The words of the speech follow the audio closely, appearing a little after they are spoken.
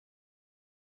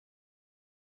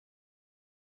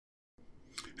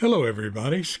Hello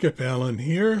everybody, Skip Allen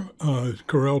here,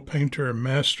 Corel Painter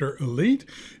Master Elite,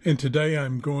 and today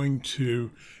I'm going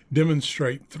to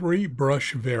demonstrate 3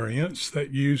 brush variants that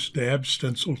use Dab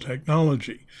Stencil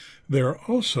technology. They're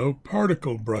also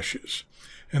particle brushes,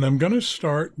 and I'm going to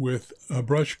start with a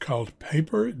brush called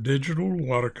Paper Digital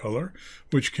Watercolor,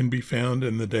 which can be found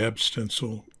in the Dab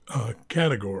Stencil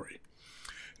category.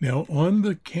 Now on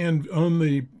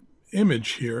the image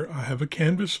here, I have a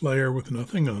canvas layer with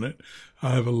nothing on it.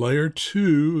 I have a layer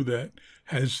 2 that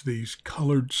has these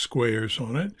colored squares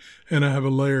on it, and I have a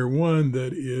layer 1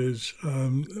 that is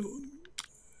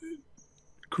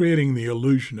creating the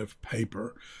illusion of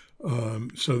paper,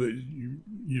 so that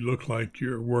you look like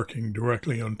you're working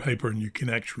directly on paper and you can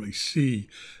actually see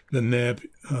the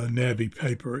navy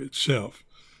paper itself.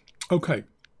 Okay,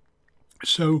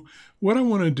 so what I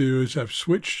want to do is I've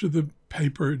switched to the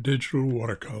Paper Digital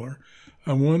Watercolor.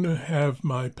 I want to have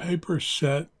my paper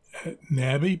set at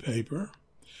navy paper,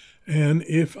 and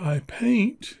if I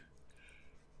paint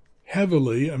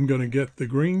heavily, I'm going to get the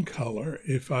green color.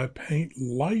 If I paint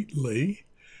lightly,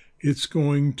 it's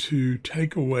going to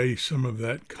take away some of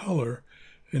that color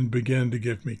and begin to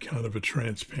give me kind of a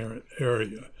transparent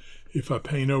area. If I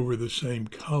paint over the same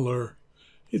color,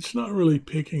 it's not really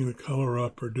picking the color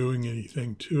up or doing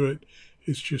anything to it.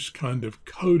 It's just kind of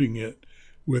coating it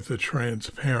with a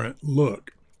transparent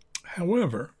look.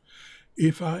 However,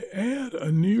 if I add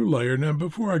a new layer, now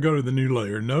before I go to the new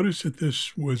layer, notice that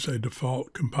this was a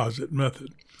default composite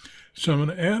method. So I'm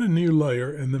going to add a new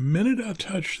layer, and the minute I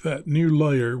touch that new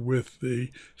layer with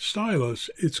the stylus,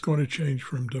 it's going to change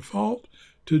from default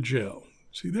to gel.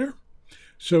 See there?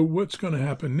 So what's going to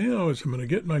happen now is I'm going to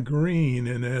get my green,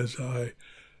 and as I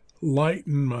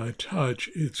lighten my touch,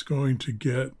 it's going to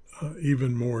get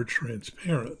even more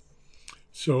transparent.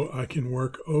 So I can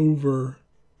work over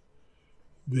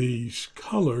these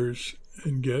colors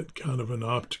and get kind of an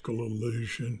optical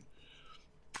illusion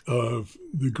of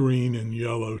the green and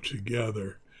yellow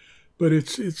together. But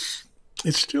it's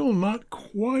still not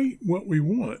quite what we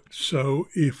want. So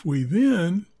if we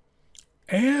then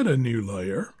add a new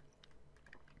layer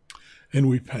and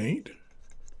we paint,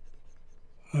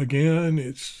 again,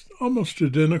 it's almost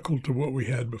identical to what we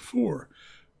had before.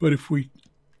 But if we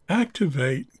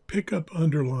activate pick up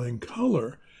underlying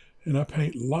color and I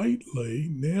paint lightly,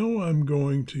 now I'm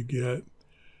going to get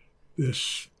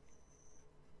this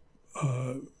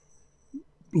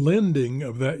blending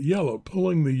of that yellow,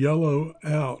 pulling the yellow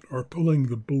out or pulling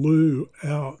the blue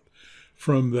out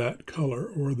from that color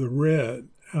or the red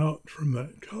out from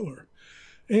that color.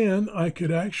 And I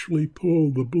could actually pull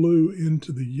the blue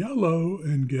into the yellow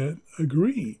and get a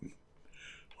green.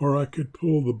 Or I could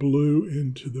pull the blue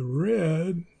into the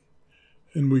red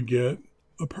and we get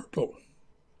a purple.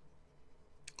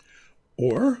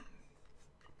 Or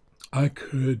I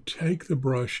could take the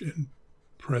brush and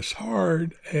press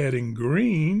hard, adding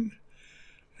green,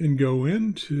 and go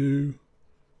into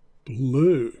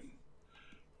blue,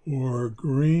 or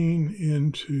green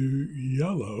into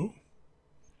yellow,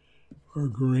 or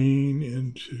green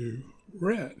into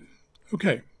red.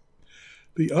 Okay.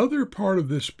 The other part of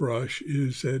this brush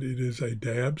is that it is a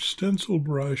Dab Stencil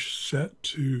brush set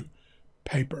to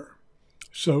paper.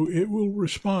 So it will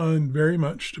respond very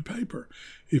much to paper.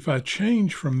 If I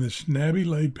change from this navy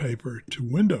laid paper to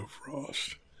window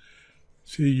frost,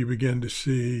 see, you begin to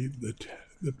see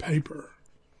the paper.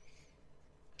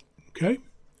 Okay?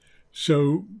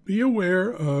 So be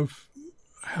aware of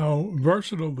how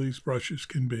versatile these brushes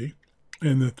can be,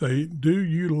 and that they do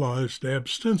utilize Dab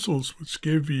Stencils, which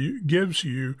gives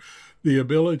you the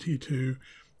ability to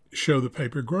show the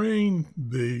paper grain,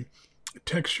 the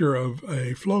texture of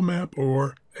a flow map,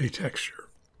 or a texture.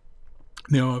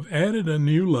 Now I've added a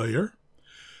new layer,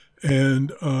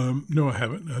 and no, I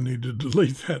haven't. I need to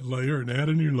delete that layer and add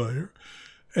a new layer.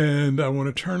 And I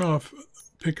want to turn off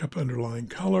pick up underlying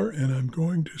color, and I'm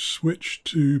going to switch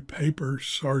to Paper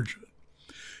Sargent.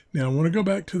 Now I want to go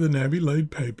back to the navy laid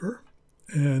paper,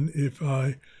 and if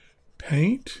I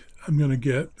paint, I'm going to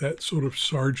get that sort of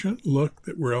sargent look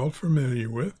that we're all familiar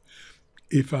with.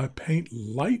 If I paint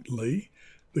lightly,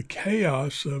 the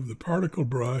chaos of the particle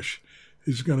brush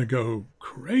is going to go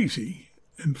crazy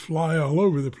and fly all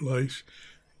over the place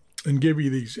and give you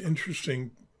these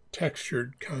interesting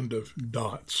textured kind of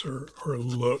dots or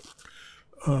look.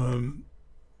 I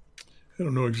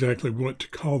don't know exactly what to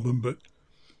call them, but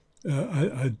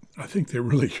I think they're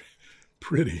really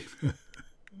pretty.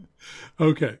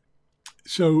 Okay,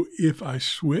 so if I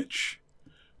switch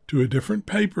to a different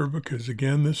paper, because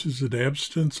again, this is a Dab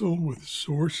Stencil with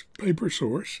paper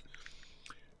source,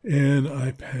 and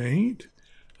I paint,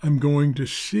 I'm going to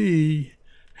see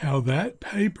how that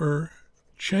paper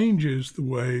changes the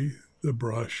way the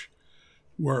brush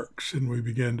works, and we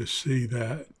begin to see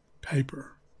that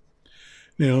paper.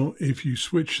 Now, if you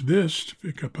switch this to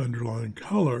pick up underlying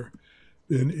color,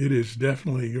 then it is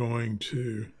definitely going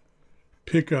to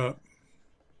pick up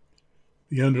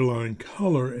the underlying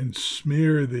color and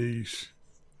smear these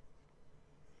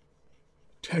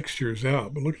textures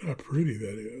out. But look at how pretty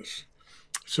that is.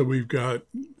 So we've got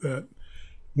that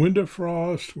window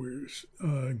frost. We're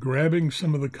grabbing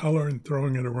some of the color and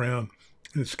throwing it around.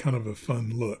 And it's kind of a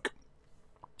fun look.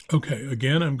 Okay,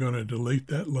 again, I'm going to delete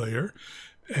that layer,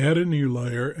 add a new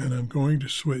layer, and I'm going to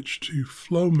switch to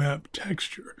flow map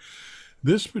texture.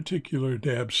 This particular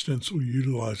Dab stencil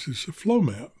utilizes a flow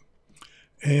map,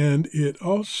 and it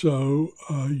also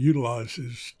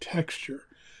utilizes texture.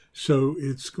 So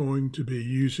it's going to be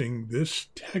using this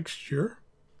texture,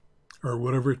 or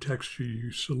whatever texture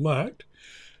you select,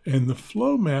 and the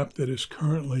flow map that is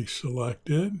currently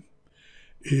selected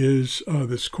is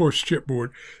this coarse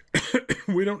chipboard.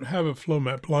 We don't have a flow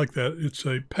map like that. It's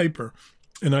a paper,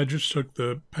 and I just took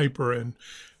the paper and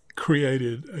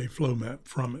created a flow map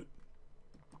from it.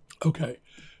 Okay,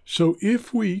 so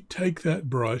if we take that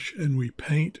brush and we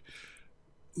paint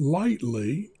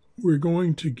lightly, we're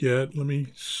going to get, let me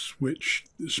switch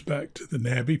this back to the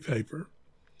nabby paper.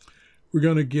 We're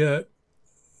going to get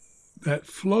that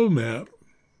flow map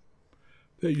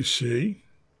that you see,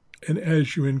 and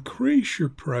as you increase your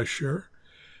pressure,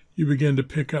 you begin to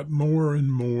pick up more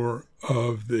and more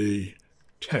of the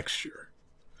texture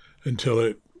until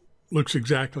it looks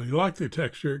exactly like the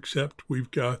texture, except we've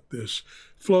got this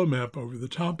flow map over the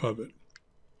top of it.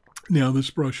 Now, this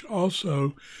brush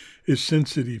also is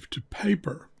sensitive to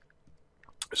paper.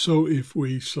 So if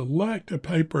we select a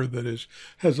paper that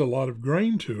has a lot of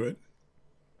grain to it,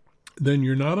 then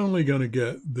you're not only going to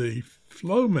get the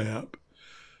flow map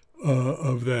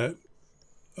of that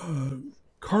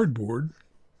cardboard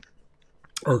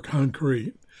or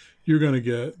concrete, you're going to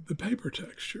get the paper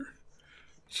texture.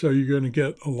 So you're going to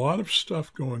get a lot of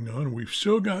stuff going on. We've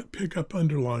still got pick up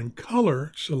underlying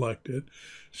color selected.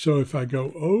 So if I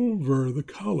go over the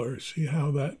color, see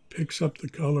how that picks up the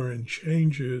color and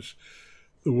changes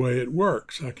the way it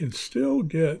works. I can still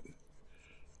get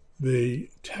the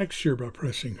texture by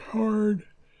pressing hard,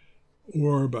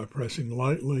 or by pressing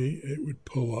lightly, it would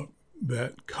pull up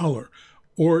that color.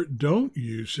 Or don't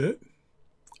use it,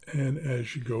 and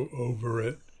as you go over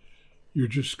it, you're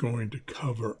just going to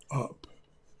cover up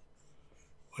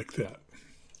like that.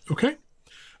 Okay?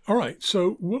 All right,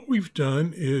 so what we've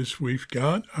done is we've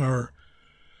got our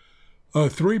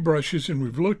 3 brushes, and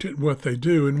we've looked at what they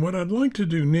do. And what I'd like to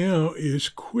do now is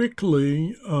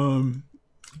quickly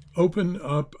open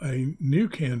up a new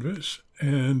canvas,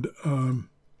 and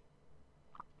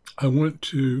I want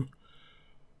to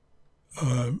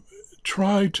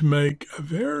try to make a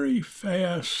very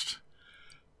fast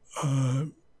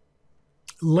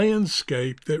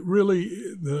landscape that really,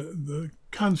 the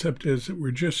concept is that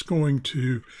we're just going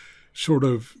to sort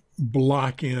of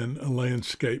block in a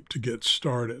landscape to get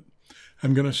started.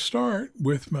 I'm going to start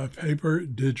with my paper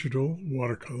digital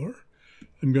watercolor.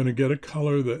 I'm going to get a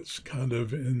color that's kind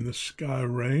of in the sky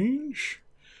range,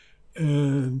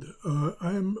 and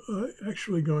I'm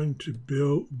actually going to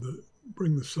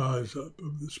bring the size up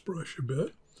of this brush a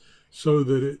bit so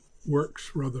that it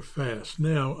works rather fast.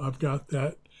 Now I've got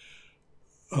that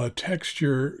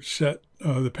texture set,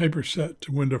 the paper set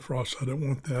to window frost. I don't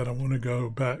want that. I want to go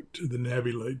back to the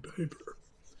navy laid paper.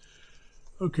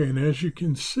 Okay, and as you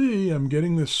can see, I'm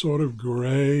getting this sort of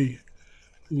gray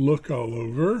look all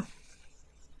over.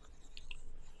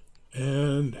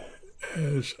 And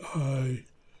as I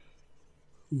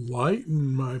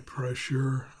lighten my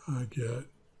pressure, I get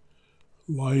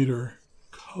lighter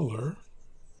color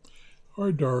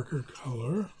or darker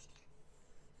color.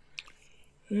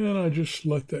 And I just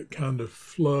let that kind of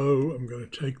flow. I'm going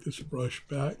to take this brush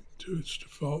back to its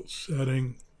default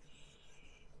setting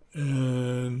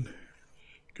and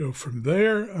go from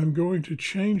there. I'm going to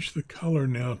change the color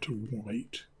now to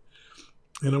white.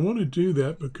 And I want to do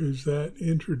that because that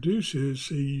introduces,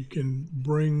 so you can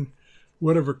bring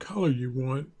whatever color you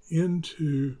want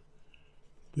into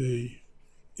the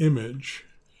image.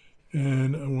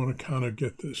 And I want to kind of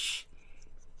get this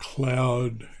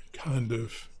cloud kind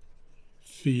of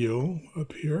feel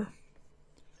up here.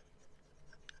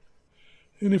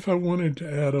 And if I wanted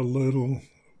to add a little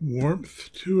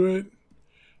warmth to it,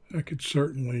 I could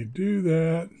certainly do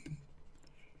that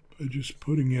by just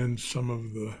putting in some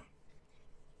of the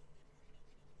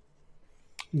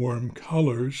warm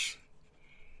colors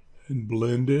and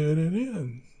blend it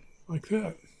in like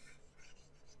that.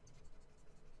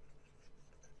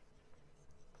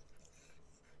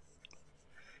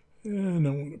 And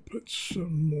I want to put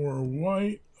some more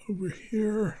white over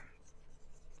here.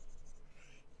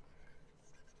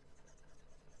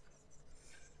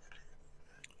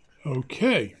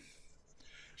 Okay,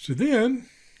 so then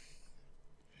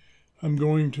I'm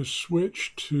going to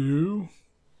switch to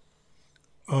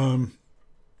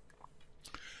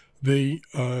the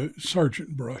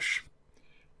Sargent brush.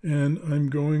 And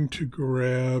I'm going to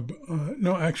grab,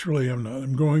 no, actually I'm not.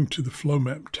 I'm going to the Flow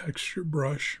Map texture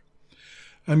brush.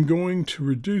 I'm going to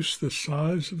reduce the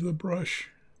size of the brush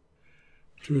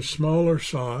to a smaller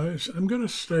size. I'm going to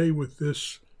stay with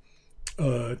this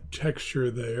texture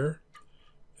there.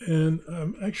 And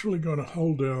I'm actually going to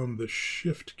hold down the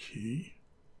Shift key.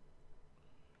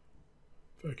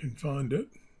 If I can find it.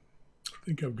 I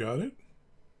think I've got it.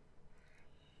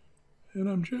 And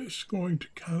I'm just going to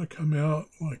kind of come out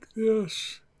like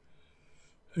this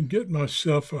and get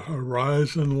myself a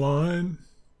horizon line.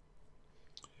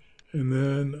 And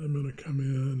then I'm going to come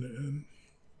in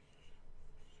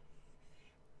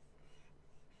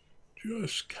and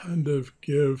just kind of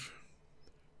give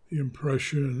the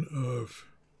impression of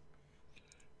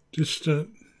distant,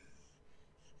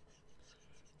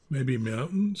 maybe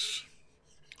mountains.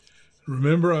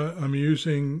 Remember, I'm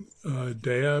using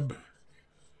Dab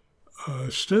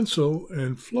Stencil,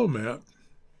 and Flow Map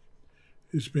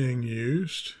is being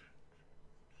used,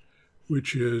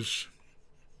 which is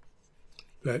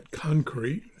that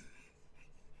concrete.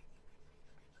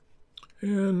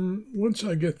 And once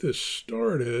I get this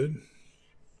started,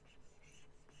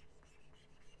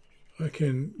 I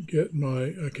can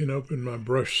open my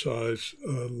brush size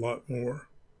a lot more.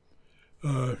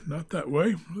 Not that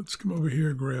way. Let's come over here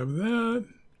and grab that.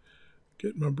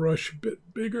 Get my brush a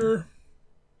bit bigger.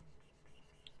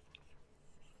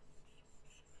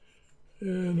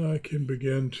 And I can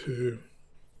begin to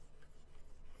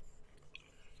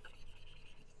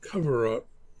cover up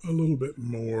a little bit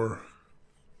more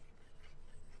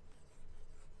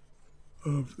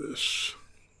of this.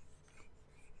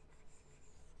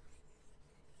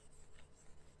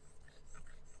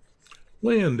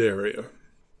 Land area.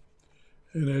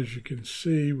 And as you can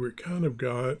see, we kind of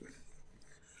got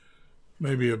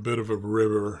maybe a bit of a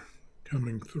river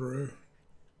coming through.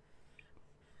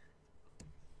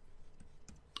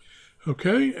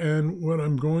 Okay, and what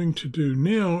I'm going to do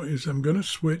now is I'm going to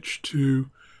switch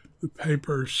to the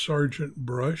paper Sargent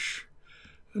brush.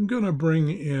 I'm going to bring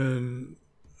in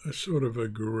a sort of a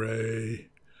gray,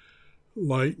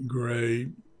 light gray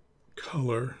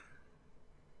color.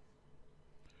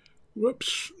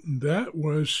 Whoops, that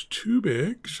was too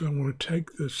big, so I want to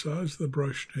take the size of the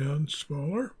brush down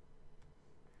smaller.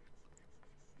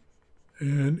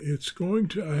 And it's going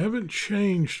to, I haven't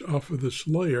changed off of this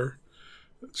layer.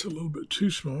 That's a little bit too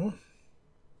small.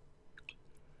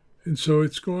 And so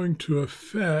it's going to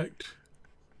affect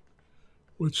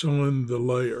what's on the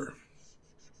layer.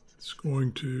 It's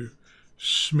going to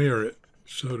smear it,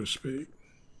 so to speak.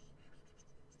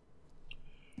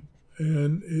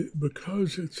 And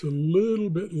because it's a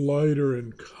little bit lighter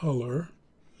in color,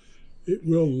 it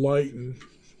will lighten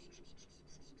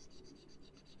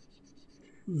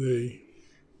the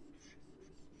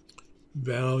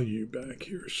value back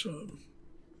here some.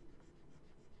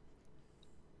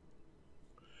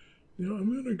 Now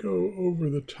I'm going to go over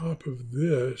the top of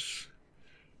this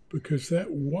because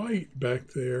that white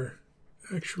back there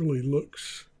actually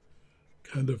looks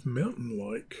kind of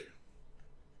mountain-like.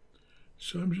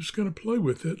 So I'm just going to play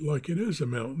with it like it is a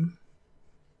mountain.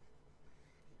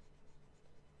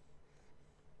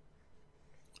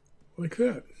 Like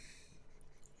that.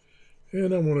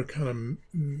 And I want to kind of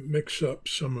mix up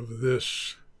some of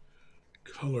this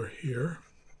color here.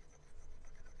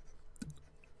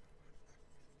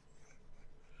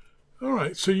 All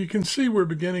right, so you can see we're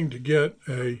beginning to get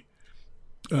a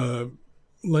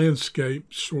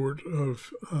landscape sort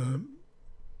of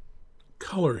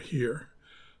color here.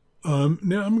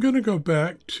 Now I'm going to go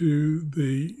back to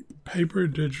the paper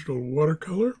digital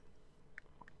watercolor,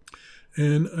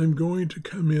 and I'm going to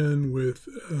come in with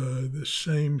the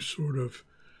same sort of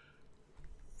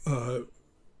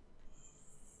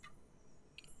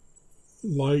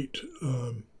light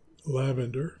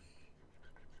lavender.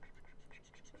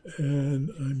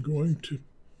 And I'm going to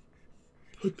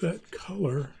put that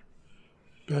color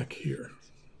back here.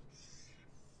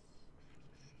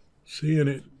 See, and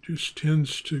it just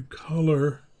tends to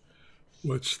color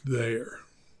what's there.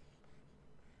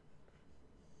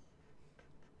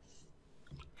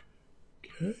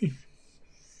 Okay.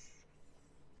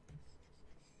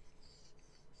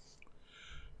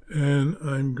 And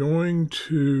I'm going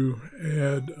to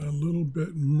add a little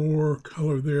bit more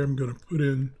color there. I'm going to put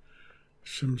in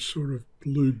some sort of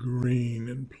blue-green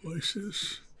in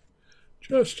places.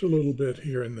 Just a little bit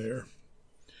here and there.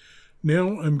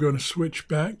 Now I'm going to switch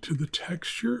back to the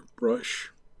texture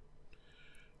brush,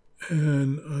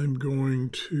 and I'm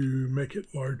going to make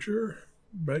it larger,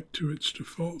 back to its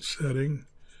default setting,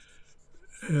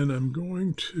 and I'm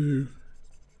going to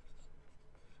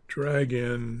drag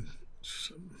in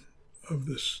some of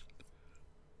this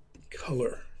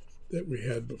color that we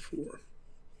had before.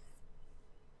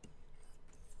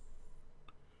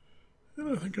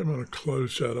 And I think I'm going to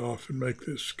close that off and make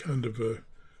this kind of a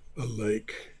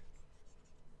lake.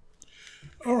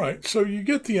 All right, so you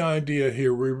get the idea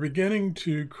here. We're beginning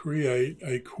to create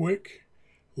a quick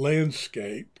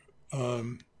landscape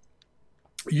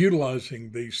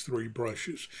utilizing these three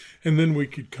brushes. And then we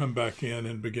could come back in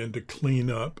and begin to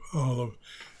clean up all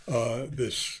of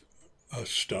this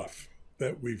stuff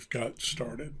that we've got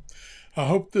started. I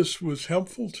hope this was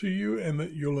helpful to you and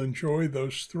that you'll enjoy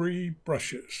those three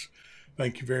brushes.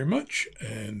 Thank you very much,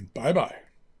 and bye-bye.